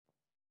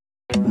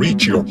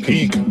Reach Your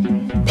Peak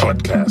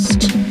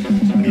podcast.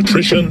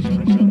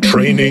 Nutrition,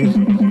 training,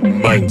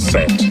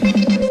 mindset.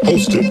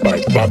 Hosted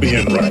by Bobby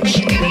and Raj.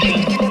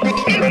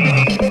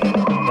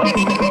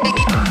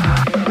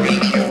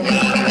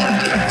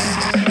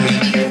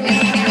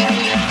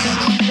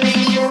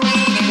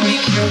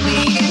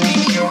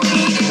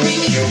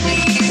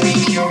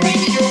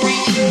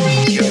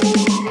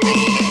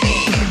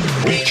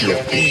 Reach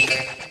Your Peak.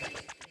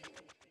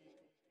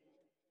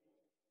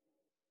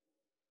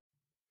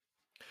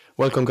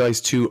 Welcome, guys,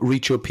 to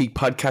Reach Your Peak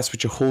podcast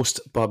with your host,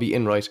 Bobby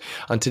Enright.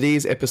 On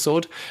today's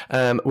episode,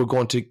 we're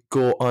going to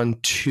go on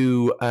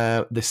to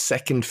the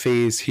second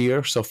phase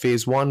here. So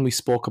phase one, we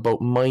spoke about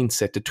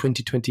mindset, the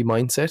 2020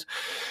 mindset.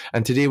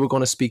 And today we're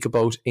going to speak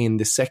about, in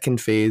the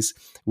second phase,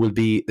 will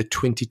be the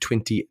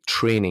 2020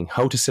 training,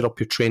 how to set up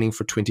your training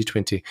for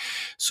 2020.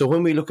 So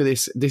when we look at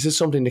this is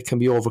something that can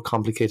be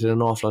overcomplicated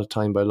an awful lot of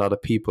time by a lot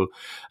of people.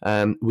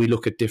 We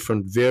look at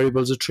different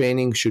variables of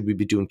training. Should we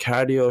be doing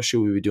cardio? Should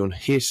we be doing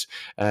HIIT?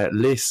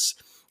 Lists,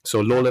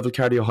 so low level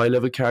cardio, high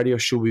level cardio.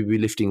 Should we be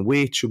lifting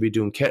weight? Should we be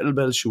doing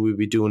kettlebells? Should we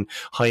be doing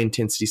high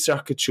intensity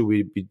circuits? Should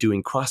we be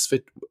doing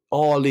CrossFit?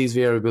 All these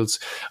variables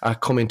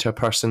come into a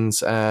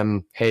person's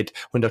head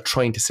when they're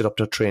trying to set up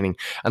their training.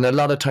 And a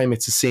lot of time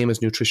it's the same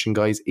as nutrition,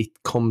 guys. It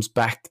comes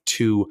back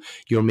to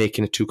you're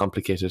making it too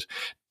complicated.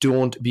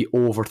 Don't be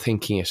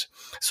overthinking it.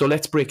 So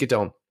let's break it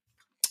down.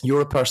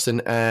 You're a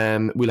person,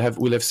 we'll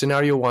have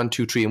scenario 1,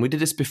 2, 3, and we did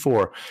this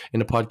before in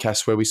a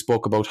podcast where we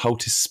spoke about how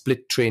to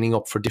split training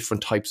up for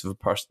different types of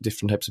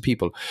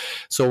people.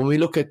 So when we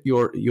look at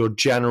your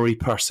January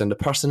person, the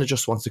person that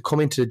just wants to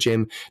come into the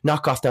gym,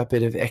 knock off that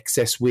bit of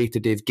excess weight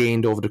that they've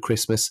gained over the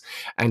Christmas,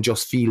 and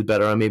just feel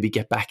better, and maybe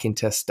get back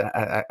into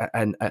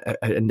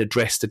the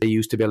dress that they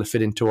used to be able to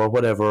fit into, or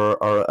whatever,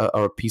 or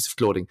a piece of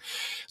clothing.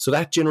 So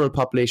that general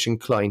population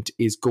client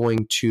is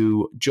going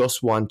to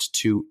just want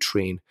to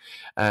train.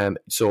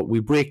 So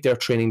we break their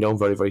training down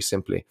very, very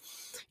simply.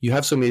 You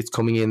have somebody that's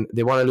coming in,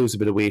 they want to lose a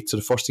bit of weight. So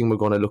the first thing we're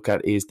going to look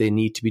at is they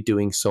need to be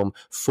doing some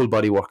full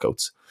body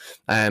workouts.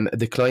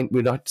 The client,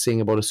 we're not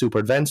saying about a super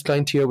advanced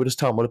client here. We're just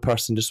talking about a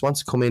person just wants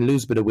to come in,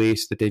 lose a bit of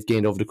weight that they've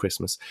gained over the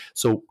Christmas.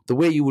 So the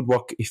way you would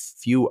work if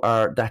you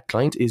are that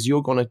client is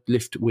you're going to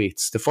lift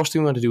weights. The first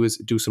thing we want to do is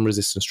do some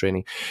resistance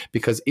training,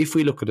 because if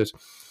we look at it,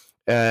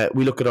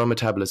 we look at our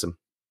metabolism.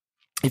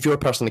 If you're a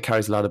person that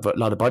carries a lot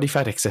of body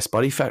fat, excess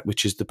body fat,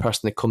 which is the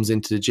person that comes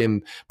into the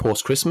gym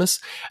post-Christmas,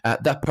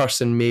 that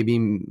person maybe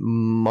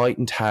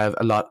mightn't have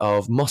a lot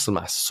of muscle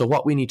mass. So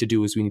what we need to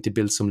do is we need to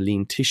build some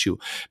lean tissue,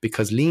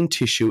 because lean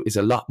tissue is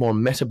a lot more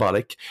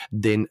metabolic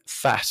than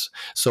fat.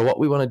 So what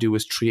we want to do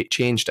is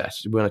change that.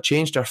 We want to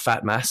change their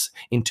fat mass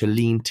into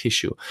lean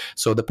tissue.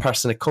 So the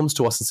person that comes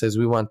to us and says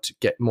we want to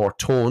get more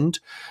toned,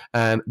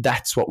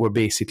 that's what we're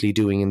basically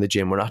doing in the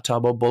gym. We're not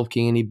talking about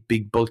bulking any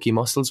big bulky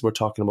muscles. We're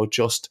talking about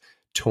just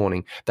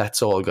toning.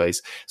 That's all,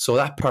 guys. So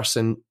that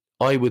person,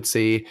 I would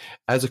say,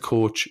 as a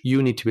coach,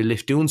 you need to be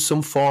doing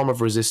some form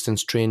of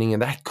resistance training,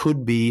 and that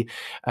could be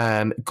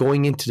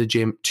going into the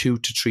gym 2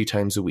 to 3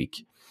 times a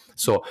week.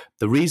 So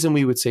the reason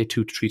we would say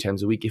 2 to 3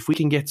 times a week, if we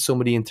can get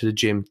somebody into the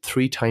gym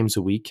 3 times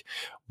a week,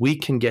 we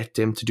can get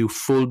them to do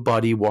full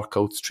body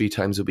workouts 3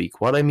 times a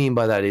week. What I mean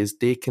by that is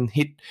they can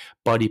hit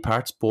body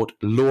parts, both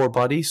lower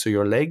body, so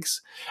your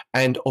legs,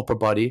 and upper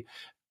body,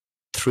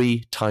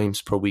 3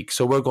 times per week.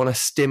 So we're going to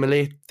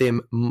stimulate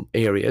them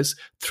areas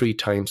 3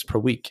 times per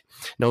week.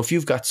 Now, if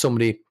you've got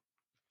somebody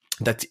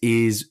that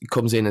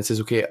comes in and says,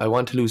 okay, I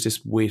want to lose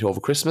this weight over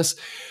Christmas,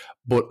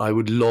 but I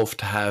would love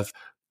to have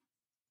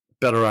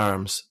better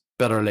arms,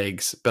 better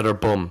legs, better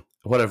bum,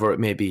 whatever it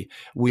may be,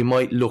 we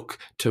might look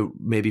to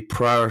maybe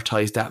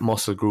prioritize that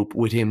muscle group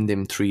within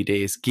them 3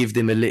 days, give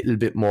them a little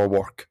bit more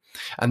work.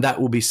 And that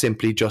will be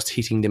simply just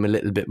hitting them a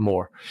little bit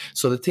more.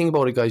 So the thing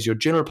about it, guys, your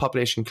general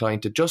population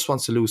client that just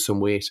wants to lose some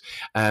weight,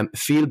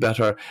 feel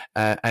better,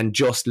 and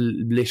just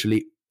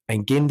literally,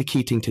 and again, the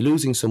key thing to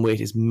losing some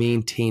weight is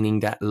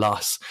maintaining that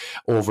loss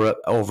over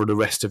the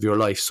rest of your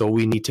life. So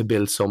we need to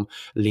build some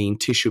lean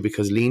tissue,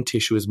 because lean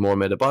tissue is more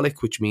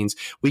metabolic, which means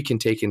we can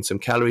take in some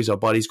calories. Our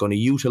body's going to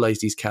utilize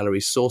these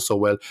calories so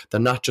well. They're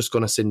not just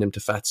going to send them to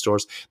fat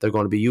stores. They're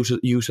going to be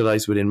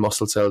utilized within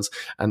muscle cells,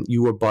 and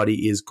your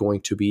body is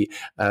going to be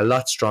a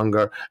lot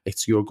stronger.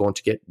 You're going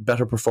to get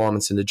better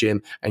performance in the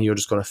gym, and you're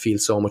just going to feel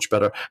so much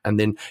better. And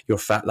then your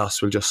fat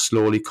loss will just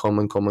slowly come,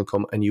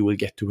 and you will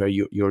get to where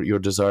your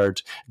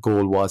desired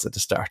goal was at the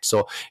start.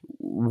 So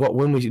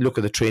when we look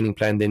at the training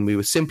plan, then we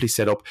would simply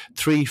set up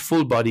 3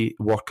 full body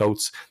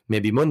workouts,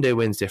 maybe Monday,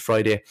 Wednesday,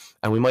 Friday,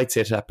 and we might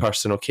say to that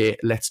person, okay,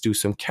 let's do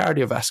some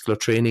cardiovascular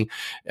training,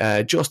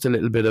 just a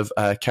little bit of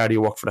cardio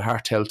work for the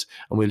heart health,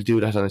 and we'll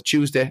do that on a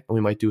Tuesday, and we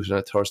might do it on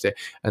a Thursday.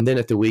 And then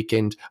at the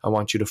weekend, I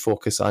want you to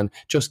focus on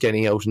just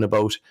getting out and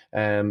about,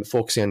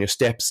 focusing on your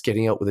steps,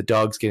 getting out with the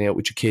dogs, getting out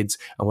with your kids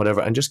and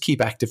whatever, and just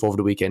keep active over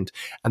the weekend.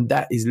 And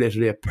that is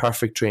literally a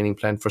perfect training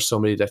plan for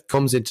somebody that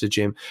comes into the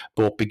gym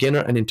both beginner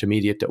and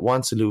intermediate, that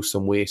wants to lose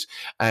some weight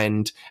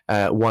and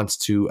wants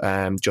to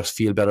just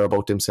feel better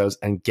about themselves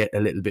and get a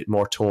little bit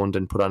more toned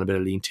and put on a bit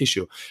of lean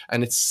tissue.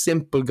 And it's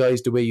simple,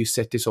 guys, the way you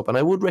set this up. And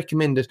I would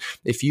recommend it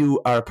if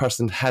you are a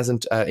person that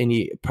hasn't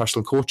any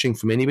personal coaching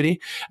from anybody,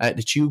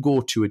 that you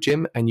go to a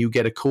gym and you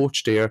get a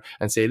coach there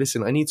and say,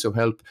 listen, I need some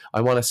help.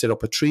 I want to set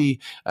up a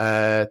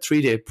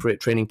three-day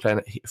training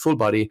plan, full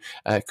body.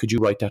 Could you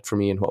write that for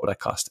me, and what would that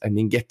cost? And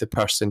then get the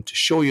person to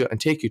show you and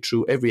take you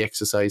through every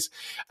exercise,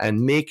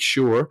 and make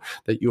sure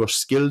that you're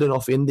skilled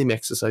enough in them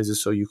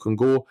exercises so you can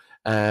go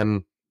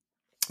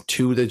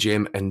to the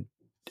gym and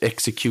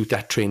execute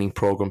that training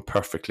program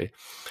perfectly.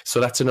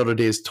 So that's another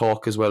day's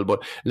talk as well.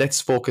 But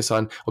let's focus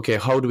on, okay,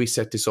 how do we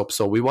set this up?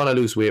 So we want to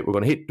lose weight. We're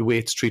going to hit the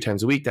weights 3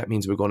 times a week. That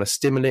means we're going to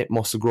stimulate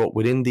muscle growth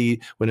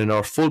within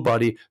our full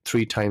body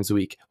 3 times a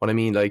week. What I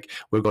mean, like,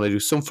 we're going to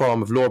do some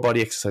form of lower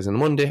body exercise on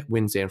Monday,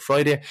 Wednesday, and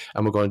Friday,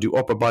 and we're going to do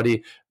upper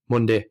body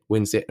Monday,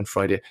 Wednesday, and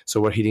Friday.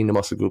 So we're hitting the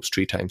muscle groups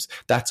 3 times.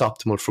 That's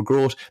optimal for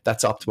growth.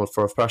 That's optimal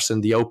for a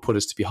person. The output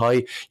is to be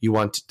high. You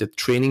want the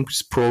training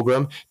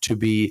program to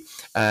be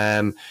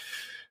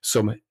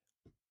some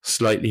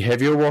slightly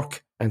heavier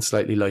work and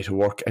slightly lighter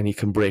work, and you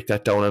can break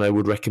that down. And I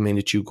would recommend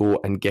that you go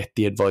and get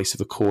the advice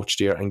of a coach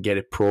there and get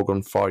it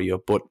programmed for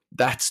you. But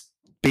that's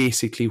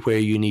basically where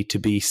you need to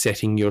be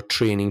setting your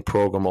training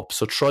program up.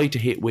 So try to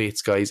hit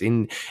weights, guys,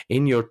 in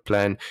your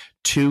plan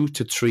 2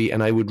 to 3,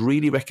 and I would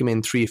really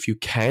recommend 3 if you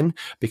can,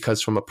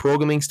 because from a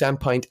programming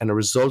standpoint and a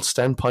results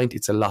standpoint,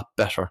 it's a lot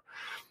better.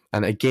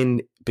 And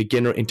again,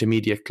 beginner,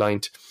 intermediate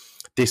client,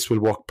 this will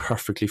work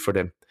perfectly for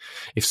them.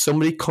 If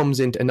somebody comes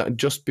in, and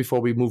just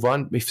before we move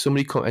on, if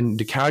somebody comes, and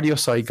the cardio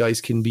side,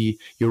 guys, can be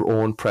your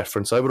own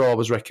preference. I would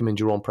always recommend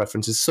your own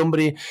preference. If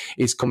somebody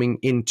is coming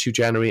into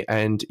January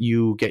and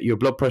you get your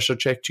blood pressure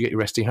checked, you get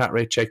your resting heart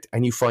rate checked,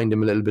 and you find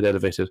them a little bit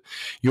elevated,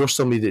 you're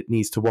somebody that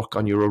needs to work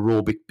on your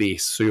aerobic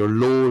base, so your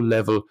low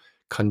level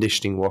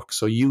conditioning work.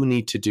 So you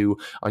need to do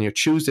on your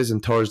Tuesdays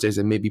and Thursdays,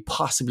 and maybe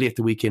possibly at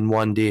the weekend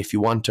one day if you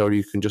want to, or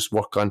you can just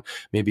work on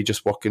maybe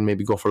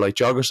go for a light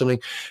jog or something.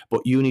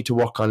 But you need to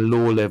work on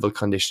low level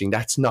conditioning.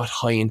 That's not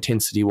high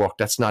intensity work.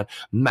 That's not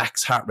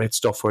max heart rate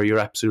stuff where you're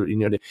absolutely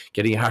nearly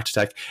getting a heart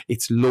attack.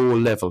 It's low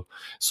level.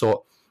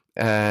 So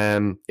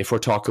if we're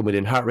talking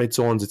within heart rate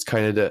zones, it's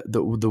kind of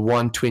the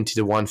 120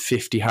 to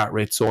 150 heart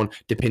rate zone,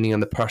 depending on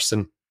the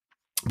person.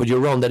 But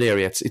you're around that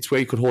area. It's where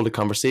you could hold a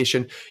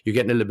conversation. You're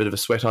getting a little bit of a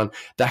sweat on.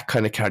 That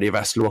kind of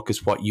cardiovascular work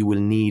is what you will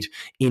need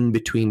in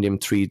between them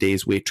 3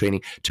 days weight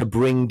training to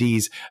bring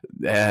these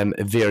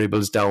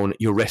variables down,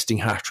 your resting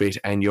heart rate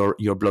and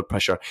your blood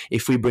pressure.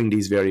 If we bring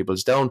these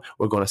variables down,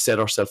 we're going to set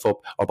ourselves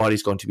up. Our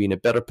body's going to be in a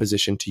better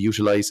position to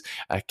utilize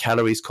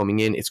calories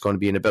coming in. It's going to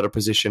be in a better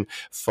position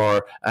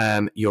for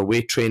your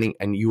weight training,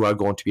 and you are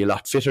going to be a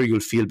lot fitter. You'll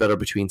feel better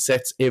between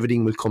sets.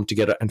 Everything will come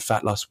together, and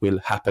fat loss will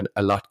happen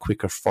a lot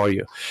quicker for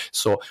you.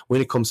 So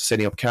when it comes to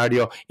setting up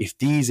cardio, if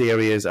these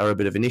areas are a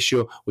bit of an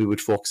issue, we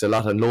would focus a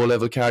lot on low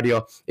level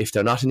cardio. If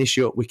they're not an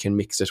issue, we can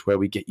mix it where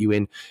we get you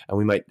in, and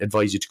we might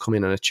advise you to come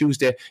in on a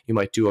Tuesday. You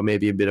might do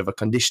maybe a bit of a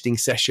conditioning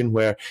session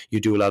where you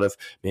do a lot of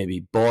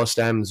maybe ball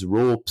slams,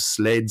 ropes,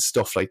 sleds,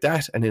 stuff like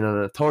that. And then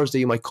on a Thursday,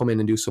 you might come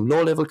in and do some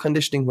low level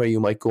conditioning where you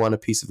might go on a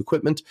piece of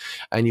equipment,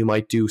 and you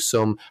might do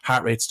some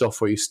heart rate stuff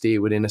where you stay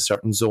within a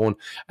certain zone.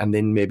 And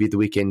then maybe the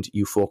weekend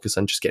you focus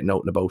on just getting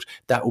out and about.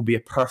 That would be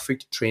a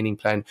perfect training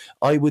plan,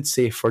 I would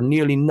say, for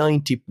nearly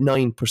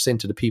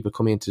 99% of the people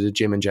coming into the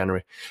gym in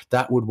January.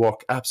 That would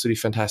work absolutely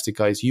fantastic,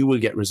 guys. You will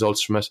get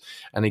results from it.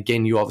 And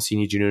again, you obviously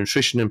need your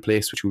nutrition in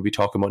place, which we'll be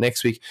talking about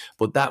next week,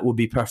 but that would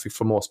be perfect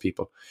for most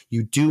people.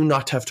 You do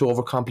not have to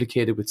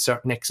overcomplicate it with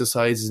certain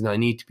exercises, and I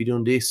need to be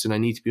doing this and I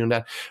need to be doing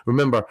that.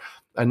 Remember,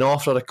 an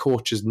awful lot of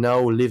coaches now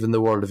live in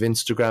the world of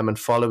Instagram and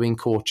following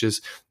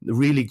coaches,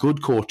 really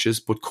good coaches,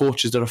 but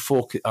coaches that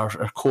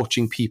are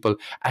coaching people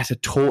at a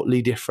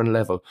totally different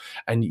level.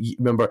 And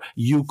remember,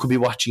 you could be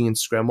watching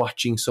Instagram,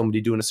 watching somebody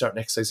doing a certain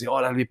exercise, say,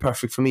 oh, that'll be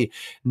perfect for me.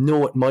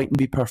 No, it mightn't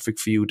be perfect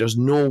for you. There's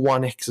no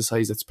one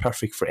exercise that's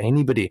perfect for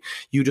anybody.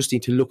 You just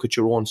need to look at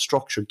your own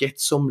structure, get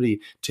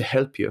somebody to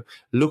help you,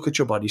 look at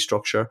your body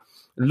structure,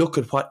 look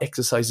at what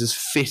exercises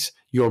fit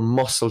your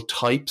muscle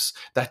types.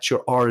 That's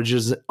your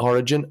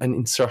origin and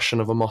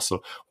insertion of a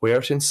muscle, where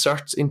it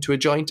inserts into a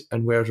joint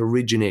and where it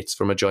originates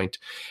from a joint.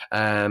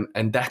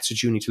 And that's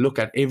what you need to look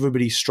at.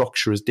 Everybody's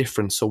structure is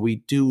different. So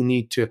we do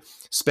need to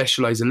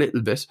specialize a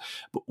little bit,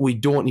 but we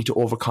don't need to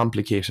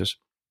overcomplicate it.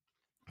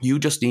 You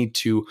just need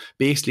to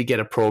basically get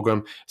a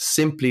program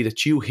simply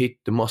that you hit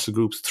the muscle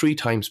groups 3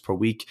 times per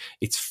week.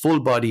 It's full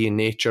body in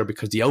nature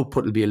because the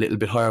output will be a little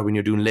bit higher when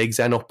you're doing legs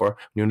and upper,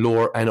 when you're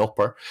lower and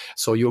upper.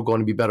 So you're going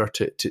to be better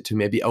to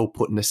maybe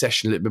output in a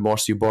session a little bit more,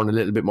 so you burn a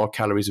little bit more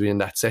calories within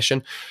that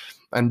session.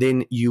 And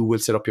then you will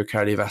set up your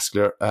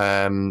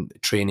cardiovascular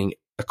training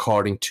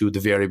according to the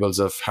variables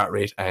of heart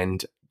rate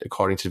and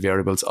according to the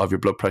variables of your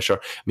blood pressure.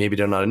 Maybe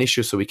they're not an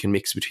issue, so we can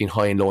mix between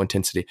high and low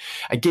intensity.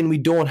 Again, we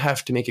don't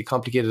have to make it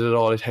complicated at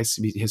all. It has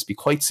to be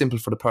quite simple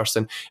for the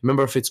person.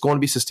 Remember, if it's going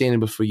to be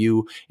sustainable for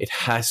you, it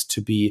has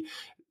to be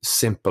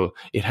simple.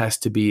 It has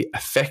to be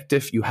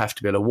effective. You have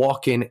to be able to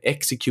walk in,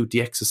 execute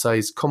the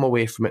exercise, come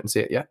away from it and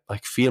say, yeah, I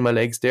feel my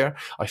legs there.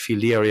 I feel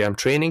the area I'm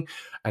training.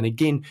 And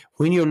again,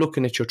 when you're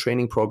looking at your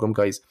training program,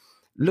 guys,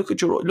 look at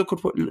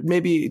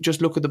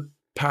the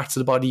parts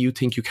of the body you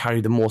think you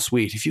carry the most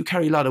weight. If you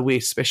carry a lot of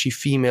weight, especially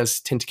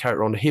females tend to carry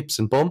around the hips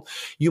and bum,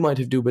 you might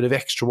have to do a bit of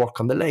extra work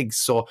on the legs.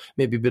 So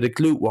maybe a bit of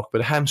glute work, a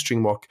bit of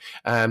hamstring work,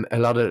 a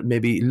lot of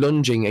maybe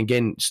lunging,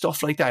 again,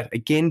 stuff like that.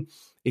 Again,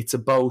 it's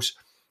about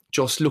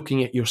just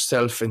looking at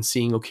yourself and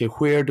seeing, okay,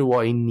 where do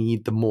I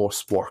need the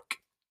most work?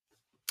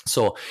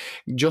 So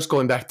just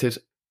going back to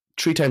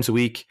 3 times a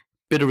week,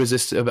 bit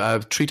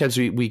of 3 times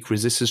a week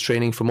resistance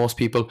training for most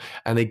people,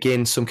 and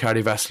again some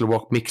cardiovascular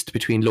work mixed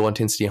between low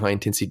intensity and high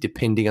intensity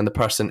depending on the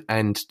person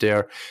and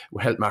their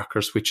health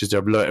markers, which is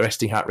their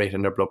resting heart rate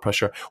and their blood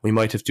pressure. We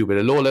might have to do a bit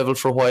of low level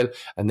for a while,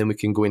 and then we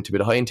can go into a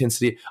bit of high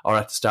intensity, or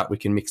at the start we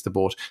can mix the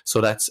both. So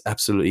that's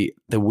absolutely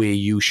the way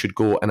you should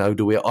go, and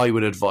the way I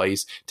would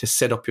advise to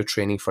set up your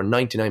training for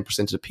 99%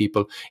 of the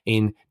people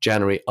in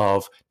January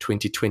of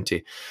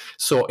 2020.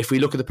 So if we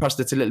look at the person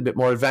that's a little bit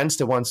more advanced,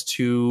 that wants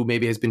to,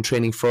 maybe has been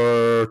training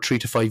for 3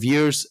 to 5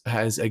 years,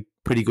 has a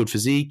pretty good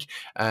physique,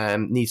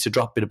 needs to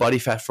drop a bit of body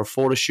fat for a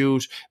photo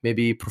shoot,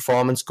 maybe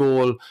performance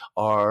goal,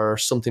 or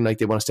something like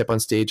they want to step on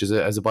stage as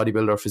a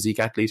bodybuilder or physique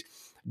athlete.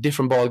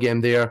 Different ball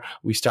game there.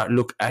 We start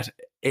look at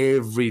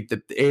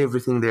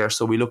everything there.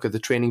 So we look at the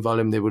training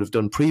volume they would have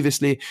done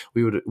previously.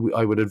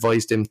 I would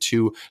advise them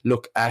to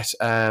look at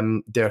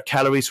their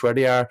calories, where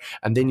they are,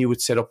 and then you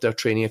would set up their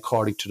training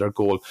according to their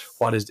goal.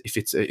 What is, if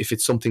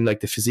it's something like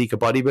the physique of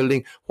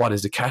bodybuilding, what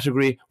is the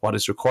category, what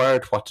is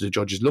required, what do the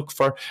judges look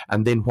for,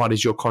 and then what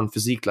is your current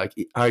physique like?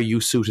 Are you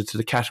suited to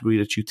the category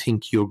that you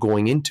think you're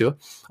going into,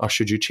 or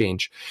should you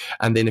change?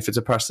 And then if it's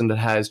a person that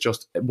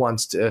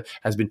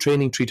has been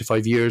training 3 to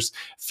 5 years,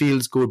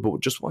 feels good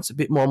but just wants a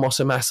bit more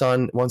muscle mass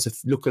on, wants to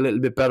look a little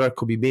bit better,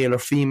 could be male or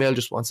female,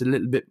 just wants a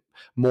little bit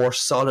more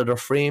solid or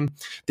frame,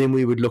 then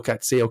we would look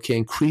at, say, okay,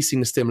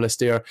 increasing the stimulus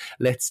there.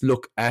 Let's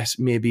look at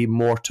maybe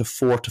more to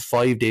 4 to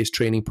 5 days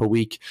training per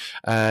week.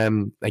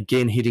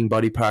 Again, hitting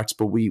body parts,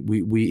 but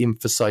we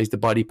emphasize the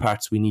body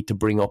parts we need to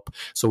bring up.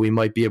 So we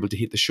might be able to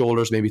hit the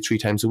shoulders maybe 3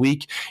 times a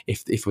week.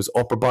 If it was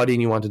upper body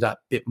and you wanted that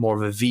bit more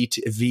of a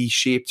V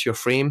shape to your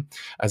frame,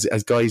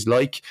 as guys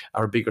like,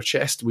 our bigger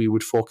chest, we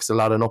would focus a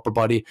lot on upper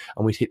body,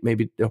 and we'd hit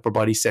maybe the upper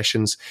body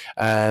sessions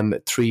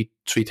 3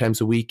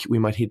 times a week. We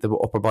might hit the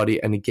upper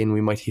body, and again we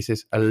might hit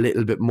it a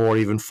little bit more,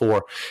 even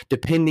 4,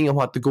 depending on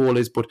what the goal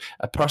is. But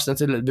a person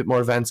that's a little bit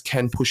more advanced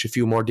can push a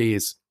few more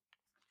days.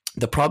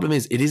 The problem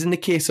is, it isn't the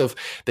case of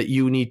that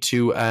you need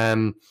to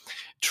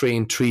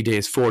train 3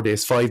 days, 4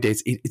 days, 5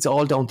 days. It's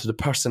all down to the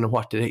person and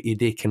what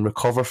they can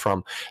recover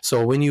from.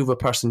 So when you have a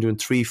person doing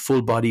 3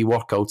 full body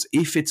workouts,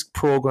 if it's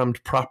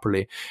programmed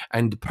properly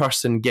and the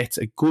person gets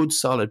a good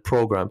solid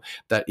program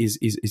that is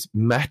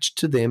matched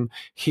to them,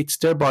 hits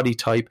their body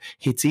type,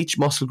 hits each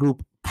muscle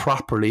group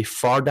properly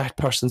for that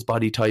person's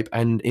body type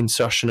and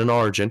insertion and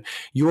origin,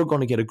 you're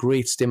going to get a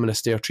great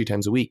stimulus there 3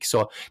 times a week.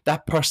 So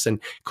that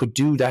person could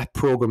do that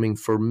programming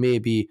for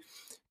maybe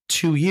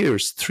 2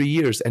 years, 3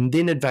 years, and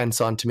then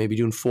advance on to maybe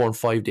doing 4 and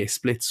 5 day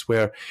splits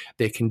where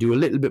they can do a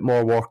little bit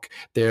more work.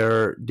 They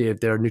have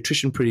their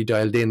nutrition pretty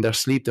dialed in, their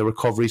sleep, their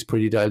recovery is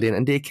pretty dialed in,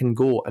 and they can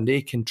go and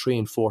they can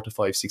train 4 to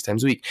 5, 6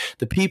 times a week.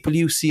 The people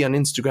you see on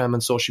Instagram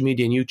and social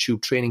media and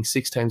YouTube training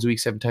 6 times a week,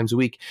 7 times a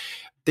week,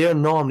 they're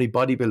normally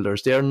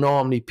bodybuilders. They're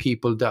normally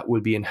people that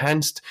will be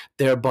enhanced.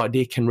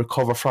 They can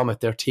recover from it.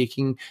 They're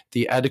taking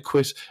the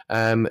adequate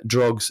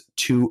drugs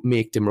to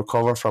make them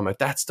recover from it.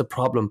 That's the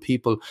problem.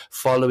 People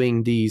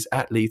following these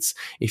athletes,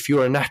 if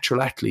you're a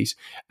natural athlete,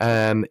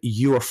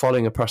 you are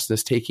following a person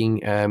that's taking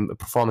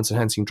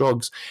performance-enhancing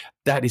drugs,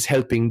 that is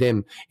helping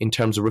them in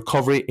terms of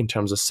recovery, in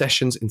terms of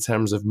sessions, in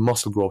terms of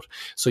muscle growth.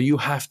 So you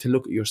have to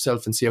look at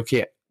yourself and say,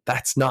 okay,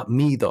 that's not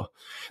me though.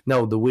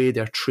 Now, the way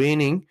they're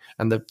training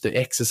and the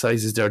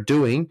exercises they're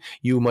doing,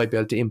 you might be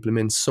able to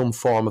implement some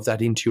form of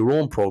that into your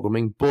own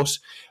programming, but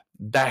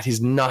that is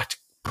not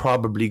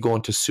probably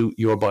going to suit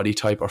your body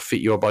type or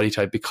fit your body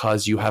type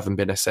because you haven't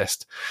been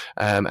assessed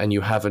and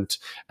you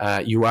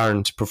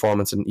aren't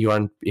performance and you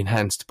aren't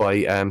enhanced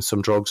by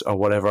some drugs or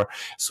whatever.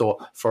 So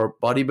for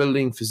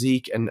bodybuilding,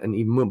 physique, and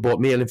even both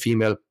male and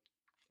female,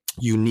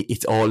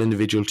 it's all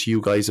individual to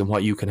you guys and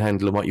what you can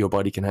handle and what your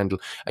body can handle.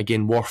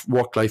 Again,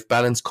 work-life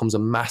balance comes a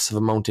massive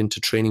amount into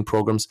training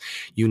programs.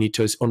 You need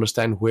to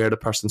understand where the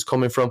person's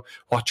coming from,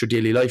 what's your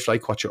daily life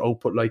like, what's your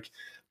output like,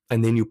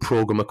 and then you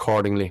program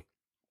accordingly.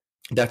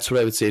 That's what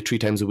I would say 3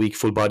 times a week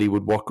full body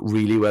would work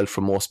really well for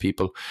most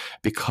people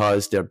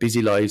because they're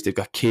busy lives, they've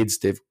got kids,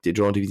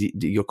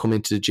 you're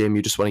coming to the gym,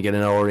 you just want to get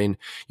an hour in,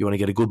 you want to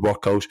get a good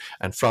workout,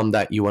 and from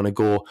that you want to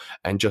go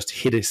and just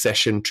hit a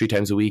session 3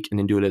 times a week and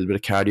then do a little bit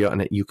of cardio,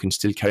 and you can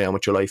still carry on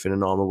with your life in a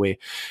normal way.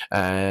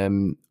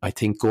 I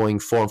think going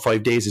 4 and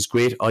 5 days is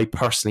great. I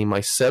personally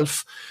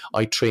myself,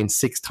 I train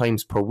 6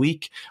 times per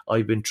week.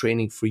 I've been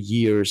training for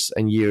years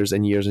and years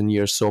and years and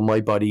years, so my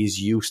body is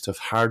used to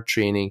hard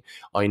training.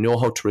 I know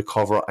how to recover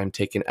recover. I'm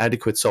taking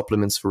adequate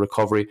supplements for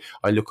recovery.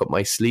 I look at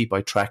my sleep,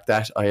 I track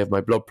that. I have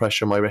my blood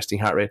pressure, my resting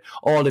heart rate.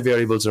 All the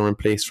variables are in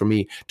place for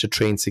me to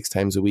train 6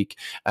 times a week.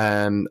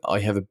 I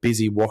have a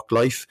busy work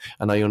life,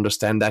 and I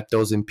understand that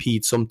does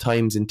impede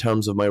sometimes in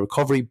terms of my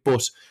recovery,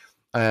 but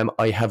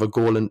I have a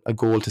goal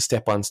to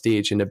step on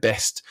stage in the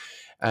best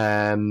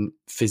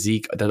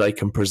physique that I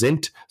can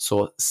present.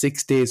 So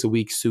 6 days a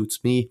week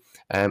suits me.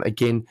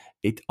 Again,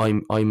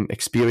 I'm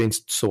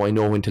experienced, so I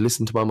know when to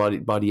listen to my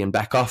body and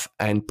back off.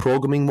 And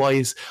programming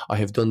wise, I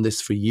have done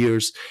this for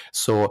years,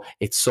 so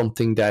it's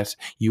something that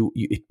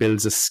it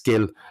builds a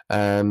skill.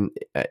 And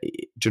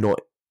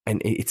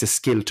it's a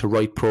skill to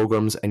write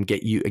programs and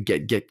get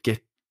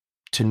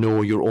to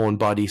know your own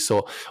body.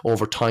 So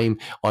over time,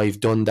 I've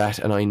done that,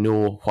 and I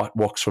know what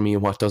works for me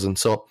and what doesn't.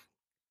 So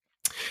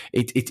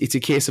it's a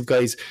case of,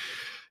 guys,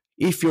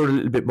 if you're a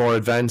little bit more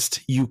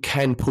advanced, you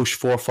can push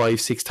 4, 5,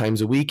 6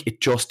 times a week.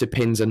 It just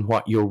depends on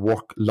what your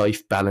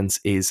work-life balance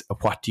is.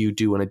 What do you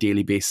do on a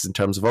daily basis in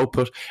terms of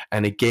output?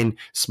 And again,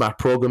 smart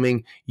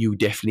programming, you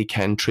definitely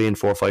can train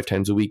 4 or 5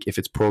 times a week if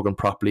it's programmed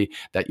properly,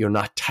 that you're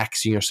not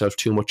taxing yourself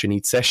too much in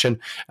each session.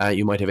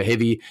 You might have a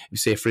heavy,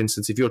 say for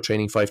instance, if you're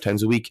training 5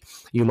 times a week,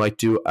 you might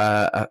do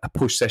a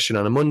push session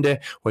on a Monday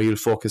where you'll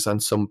focus on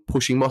some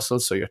pushing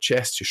muscles, so your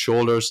chest, your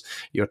shoulders,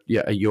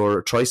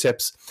 your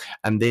triceps,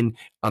 and then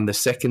on the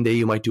second day,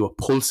 you might do a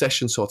pull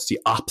session. So it's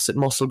the opposite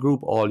muscle group.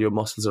 All your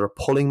muscles are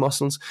pulling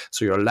muscles.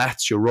 So your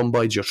lats, your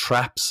rhomboids, your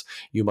traps.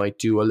 You might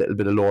do a little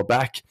bit of lower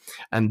back.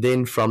 And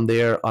then from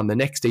there, on the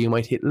next day, you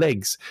might hit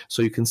legs.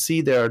 So you can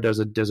see there's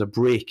a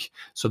break.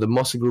 So the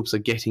muscle groups are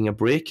getting a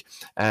break.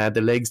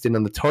 The legs then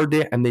on the third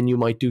day. And then you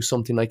might do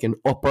something like an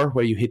upper,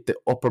 where you hit the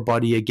upper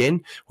body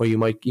again, where you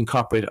might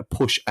incorporate a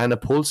push and a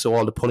pull. So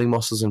all the pulling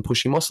muscles and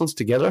pushing muscles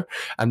together.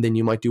 And then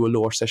you might do a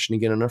lower session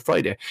again on a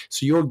Friday.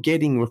 So you're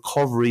getting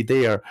recovery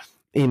there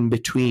in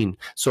between.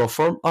 So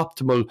for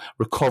optimal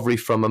recovery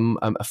from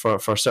for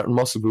a certain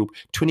muscle group,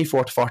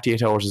 24 to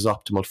 48 hours is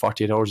optimal.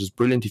 48 hours is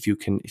brilliant if you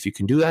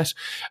can do that.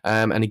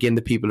 And again,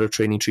 the people who are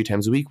training 3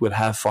 times a week will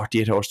have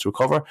 48 hours to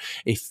recover.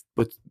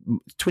 But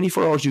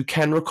 24 hours you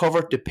can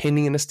recover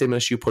depending on the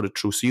stimulus you put it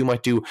through. So you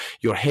might do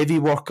your heavy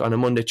work on a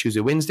Monday,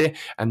 Tuesday, Wednesday,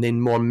 and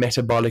then more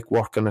metabolic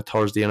work on a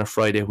Thursday and a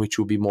Friday, which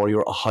will be more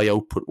your high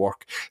output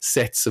work.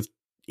 Sets of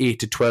 8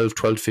 to 12,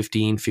 12 to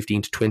 15,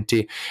 15 to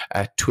 20,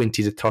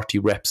 20 to 30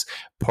 reps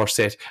per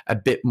set. A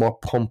bit more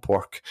pump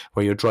work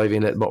where you're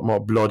driving a little bit more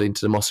blood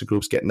into the muscle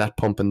groups, getting that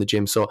pump in the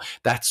gym. So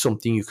that's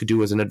something you could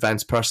do as an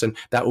advanced person.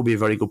 That would be a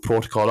very good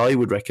protocol. I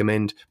would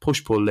recommend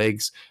push, pull,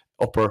 legs,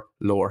 upper,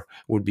 lower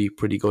would be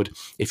pretty good.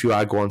 If you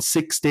are going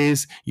 6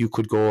 days, you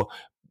could go,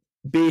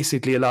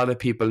 basically a lot of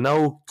people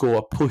now go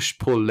a push,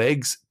 pull,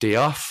 legs, day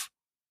off,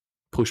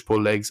 push,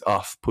 pull, legs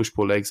off, push,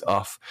 pull, legs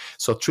off.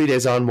 So 3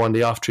 days on, 1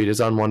 day off, 3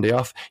 days on, 1 day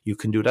off. You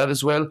can do that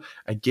as well.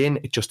 Again,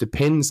 it just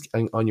depends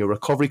on your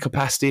recovery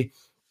capacity,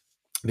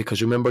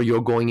 because remember,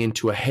 you're going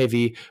into a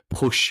heavy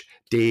push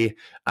day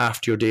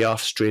after your day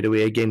off straight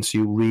away again. So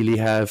you really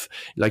have,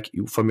 like,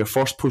 from your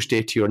first push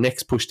day to your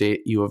next push day,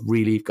 you have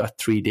really got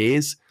 3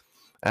 days.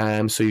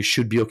 So you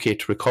should be okay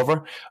to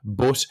recover.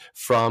 But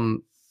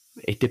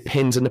it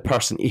depends on the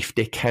person if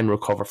they can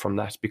recover from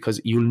that, because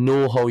you'll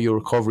know how your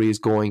recovery is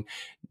going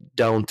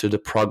down to the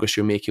progress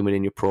you're making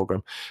within your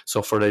program.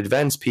 So for the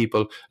advanced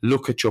people,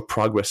 look at your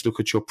progress, look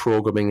at your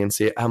programming and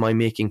say, am I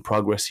making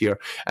progress here?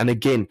 And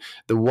again,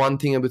 the one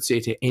thing I would say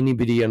to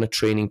anybody on a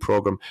training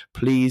program,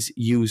 please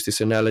use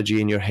this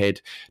analogy in your head.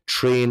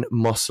 Train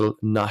muscle,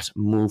 not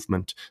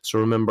movement. So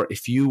remember,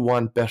 if you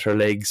want better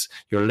legs,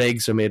 your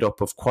legs are made up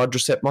of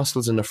quadricep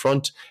muscles in the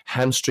front,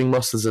 hamstring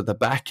muscles at the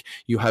back.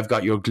 You have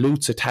got your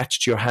glutes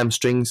attached to your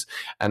hamstrings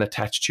and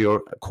attached to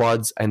your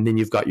quads, and then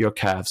you've got your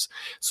calves.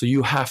 So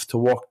you have to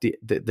work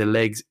the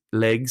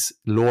legs,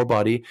 lower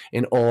body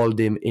in all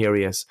them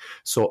areas.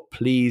 So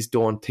please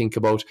don't think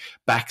about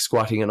back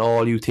squatting and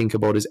all you think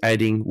about is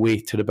adding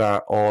weight to the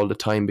bar all the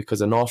time,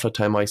 because an awful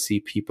time I see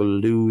people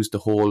lose the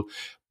whole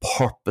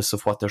purpose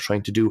of what they're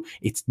trying to do.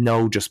 It's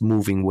now just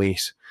moving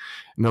weight.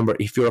 Remember,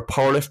 if you're a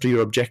powerlifter,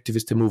 your objective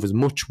is to move as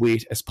much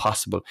weight as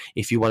possible.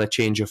 If you want to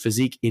change your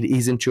physique, it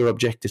isn't your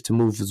objective to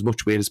move as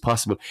much weight as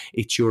possible.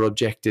 It's your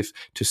objective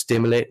to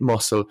stimulate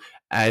muscle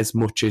as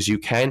much as you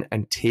can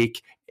and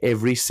take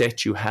every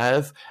set you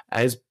have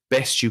as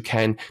best you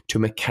can to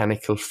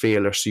mechanical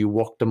failure. So you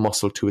work the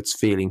muscle to its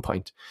failing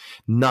point,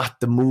 not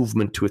the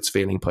movement to its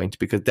failing point,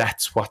 because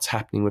that's what's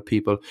happening with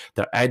people.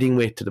 They're adding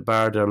weight to the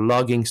bar, they're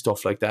logging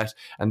stuff like that,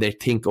 and they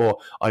think, oh,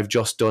 I've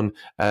just done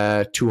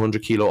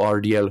 200 kilo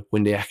RDL,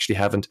 when they actually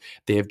haven't.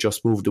 They have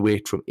just moved the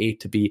weight from A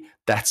to B.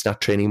 That's not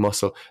training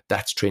muscle,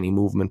 that's training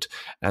movement.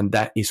 And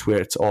that is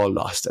where it's all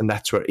lost. And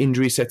that's where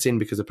injury sets in,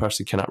 because a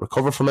person cannot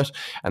recover from it.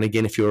 And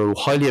again, if you're a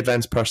highly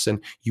advanced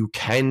person, you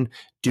can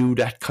do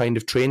that kind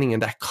of training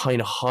and that kind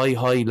of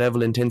high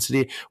level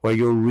intensity where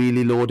you're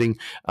really loading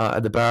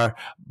at the bar.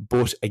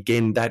 But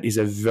again, that is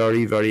a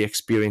very, very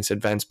experienced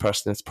advanced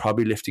person that's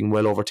probably lifting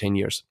well over 10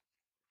 years.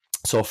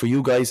 So for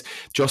you guys,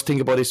 just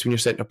think about this when you're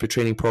setting up your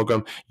training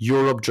program.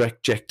 Your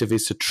objective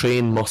is to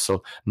train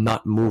muscle,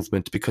 not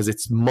movement, because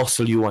it's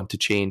muscle you want to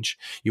change.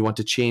 You want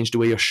to change the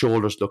way your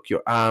shoulders look,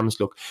 your arms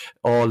look.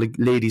 All the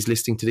ladies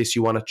listening to this,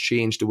 you want to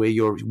change the way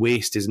your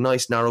waist is.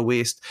 Nice narrow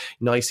waist,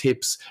 nice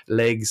hips,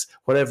 legs,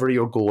 whatever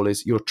your goal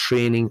is, you're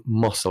training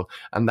muscle.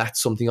 And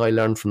that's something I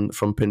learned from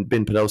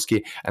Ben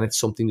Podolsky, and it's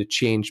something that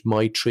changed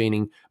my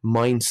training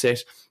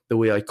mindset, the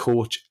way I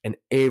coach, and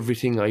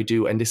everything I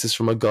do. And this is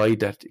from a guy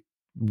that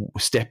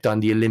stepped on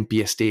the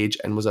Olympia stage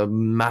and was a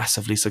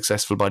massively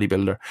successful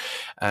bodybuilder,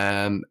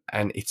 and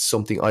it's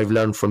something I've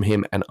learned from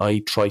him, and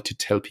I try to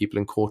tell people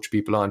and coach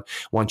people on.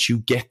 Once you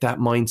get that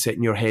mindset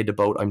in your head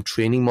about I'm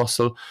training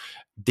muscle,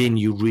 then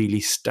you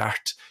really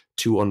start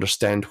to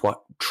understand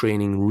what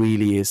training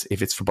really is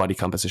if it's for body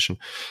composition.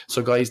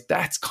 So guys,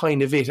 that's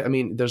kind of it. I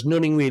mean, there's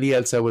nothing really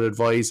else I would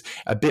advise.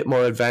 A bit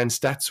more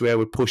advanced, that's where I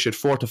would push it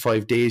 4 to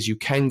 5 days. You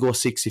can go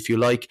 6 if you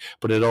like,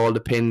 but it all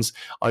depends.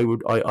 I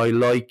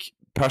like,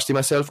 personally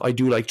myself, I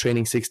do like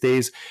training 6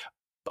 days.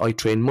 I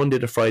train Monday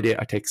to Friday,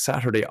 I take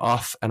Saturday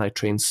off, and I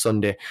train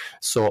Sunday.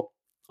 So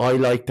I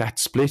like that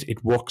split.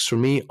 It works for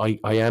me. I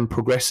am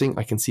progressing.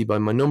 I can see by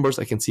my numbers.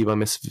 I can see by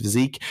my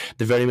physique.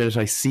 The very minute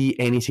I see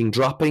anything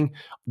dropping,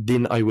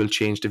 then I will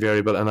change the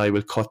variable and I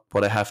will cut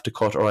what I have to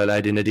cut, or I'll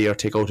add in a day or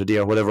take out a day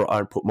or whatever,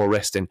 or put more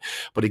rest in.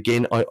 But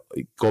again, I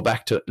go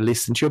back to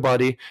listen to your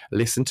body,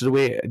 listen to the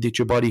way that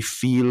your body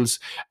feels,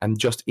 and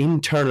just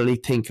internally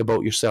think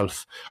about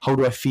yourself. How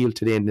do I feel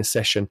today in this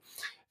session?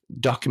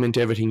 Document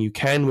everything you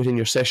can within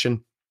your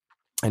session.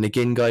 And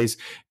again, guys,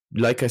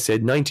 like I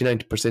said,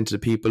 99% of the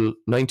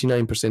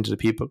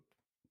people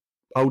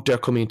out there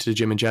coming into the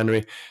gym in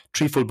January,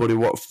 3 full body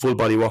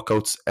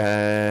workouts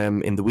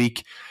in the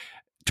week,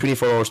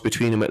 24 hours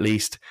between them at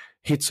least.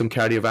 Hit some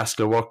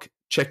cardiovascular work.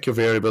 Check your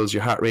variables,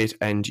 your heart rate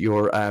and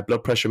your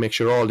blood pressure. Make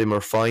sure all of them are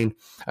fine.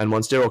 And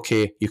once they're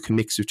okay, you can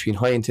mix between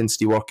high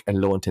intensity work and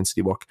low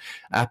intensity work.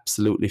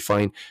 Absolutely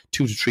fine.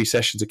 2 to 3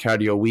 sessions of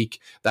cardio a week.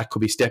 That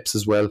could be steps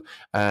as well.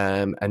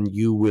 And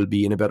you will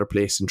be in a better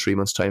place in 3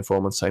 months' time, 4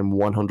 months' time,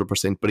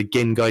 100%. But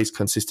again, guys,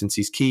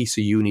 consistency is key.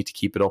 So you need to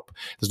keep it up.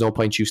 There's no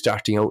point you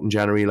starting out in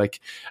January like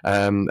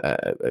a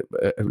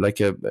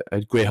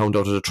greyhound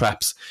out of the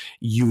traps.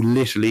 You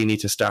literally need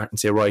to start and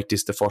say, right,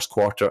 this is the first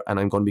quarter and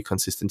I'm going to be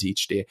consistent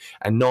each day.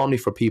 And normally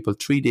for people,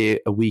 3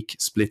 day a week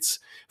splits,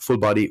 full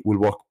body will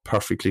work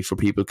perfectly for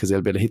people because they'll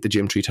be able to hit the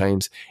gym 3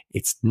 times.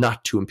 It's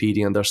not too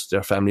impeding on their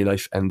family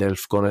life, and they're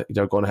going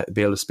to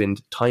be able to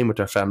spend time with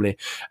their family,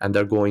 and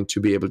they're going to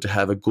be able to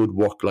have a good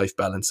work-life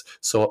balance.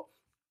 So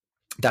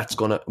that's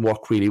going to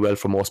work really well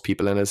for most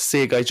people. And as I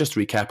say, guys, just to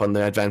recap on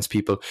the advanced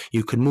people,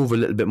 you can move a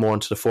little bit more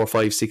into the 4,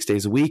 5, 6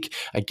 days a week.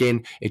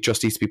 Again, it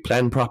just needs to be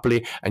planned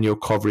properly and your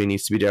recovery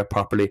needs to be there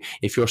properly.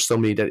 If you're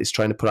somebody that is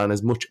trying to put on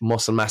as much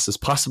muscle mass as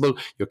possible,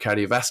 your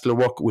cardiovascular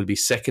work will be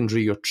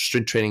secondary, your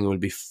strength training will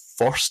be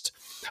first.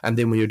 And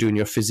then when you're doing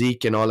your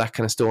physique and all that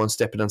kind of stuff on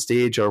stepping on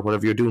stage or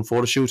whatever you're doing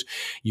photo shoot,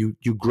 you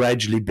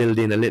gradually build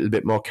in a little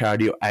bit more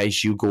cardio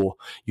as you go.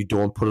 You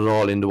don't put it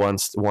all into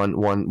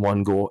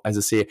one go. As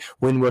I say,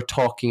 when we're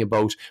talking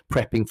about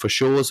prepping for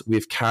shows, we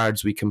have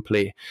cards we can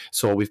play.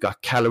 So we've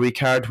got calorie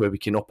card where we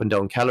can up and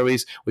down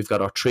calories. We've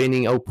got our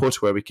training output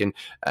where we can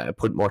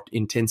put more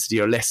intensity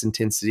or less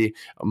intensity,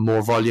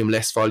 more volume,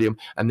 less volume.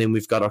 And then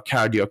we've got our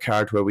cardio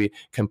card where we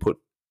can put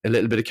a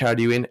little bit of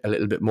cardio in, a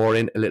little bit more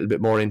in, a little bit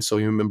more in. So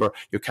you remember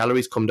your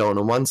calories come down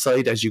on one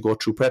side as you go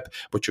through prep,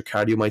 but your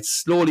cardio might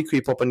slowly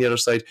creep up on the other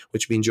side,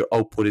 which means your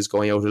output is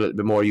going out a little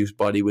bit more. Your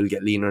body will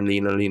get leaner and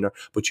leaner and leaner,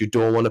 but you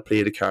don't want to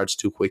play the cards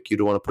too quick. You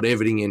don't want to put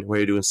everything in where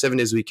you're doing 7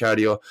 days a week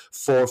cardio,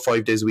 4 or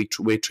 5 days a week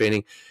weight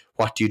training.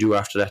 What do you do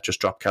after that? Just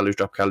drop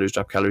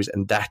calories.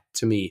 And that,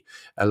 to me,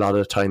 a lot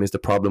of the time is the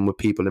problem with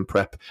people in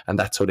prep. And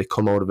that's how they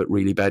come out of it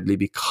really badly,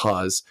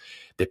 because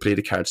they play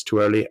the cards too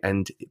early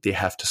and they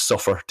have to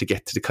suffer to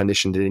get to the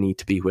condition that they need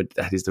to be with.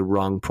 That is the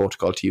wrong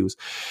protocol to use.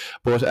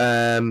 But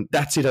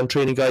that's it on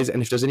training, guys.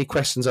 And if there's any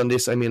questions on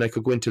this, I mean, I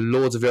could go into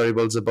loads of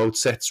variables about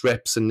sets,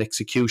 reps, and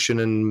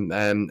execution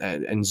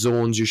and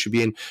zones you should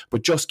be in.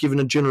 But just giving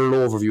a general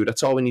overview,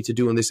 that's all we need to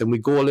do on this. And we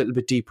go a little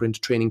bit deeper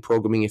into training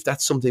programming. If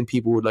that's something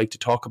people would like to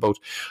talk about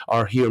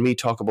or hear me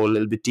talk about a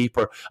little bit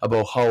deeper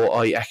about how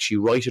I actually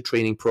write a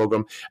training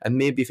program, and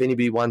maybe if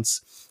anybody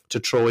wants to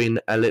throw in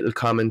a little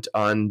comment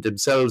on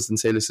themselves and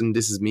say, listen,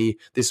 this is me,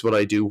 this is what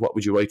I do, what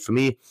would you write for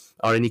me?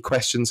 Or any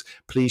questions,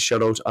 please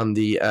shout out on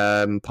the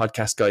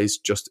podcast, guys.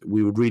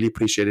 We would really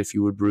appreciate it if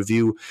you would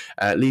review,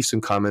 leave some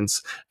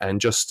comments,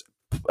 and just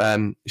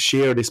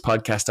share this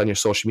podcast on your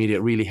social media.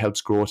 It really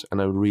helps grow it,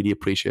 and I would really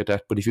appreciate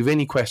that. But if you have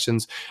any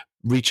questions,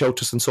 reach out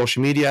to us on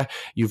social media.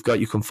 You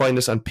can find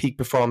us on Peak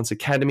Performance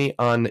Academy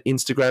on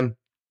Instagram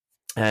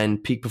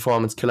and Peak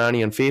Performance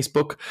Killarney on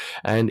Facebook.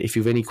 And if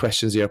you have any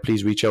questions there,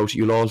 please reach out.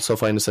 You'll also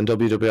find us on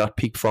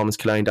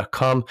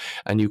www.peakperformancekillarney.com,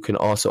 and you can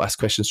also ask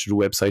questions through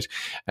the website,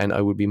 and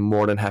I would be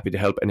more than happy to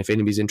help. And if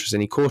anybody's interested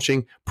in any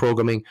coaching,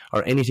 programming,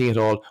 or anything at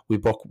all, we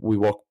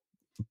work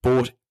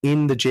both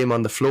in the gym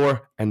on the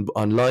floor and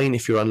online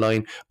if you're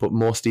online, but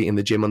mostly in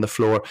the gym on the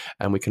floor.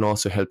 And we can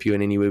also help you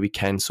in any way we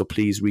can. So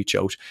please reach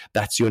out.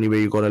 That's the only way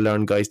you're going to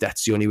learn, guys.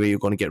 That's the only way you're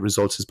going to get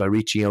results, is by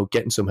reaching out,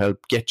 getting some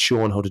help, get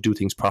shown how to do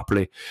things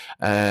properly,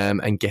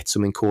 and get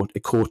some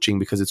coaching,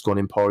 because it's going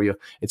to empower you.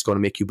 It's going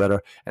to make you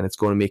better, and it's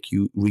going to make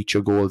you reach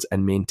your goals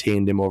and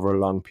maintain them over a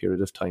long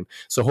period of time.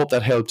 So I hope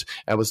that helped.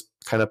 That was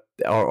kind of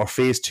our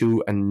phase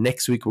 2, and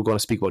next week we're going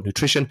to speak about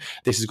nutrition.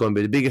 This is going to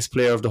be the biggest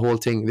player of the whole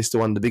thing. This is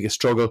the biggest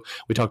struggle.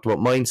 We talked about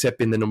mindset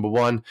being the number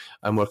 1,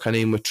 and we're kind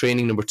of in with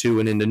training number 2,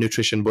 and in the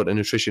nutrition. But the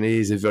nutrition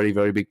is a very,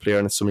 very big player,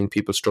 and it's something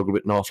people struggle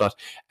with an awful lot,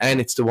 and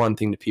it's the one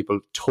thing that people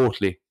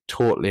totally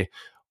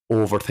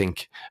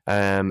overthink,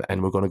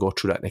 and we're going to go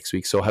through that next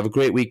week. So have a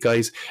great week,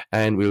 guys,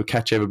 and we'll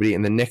catch everybody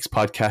in the next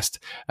podcast.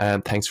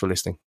 Thanks for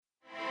listening.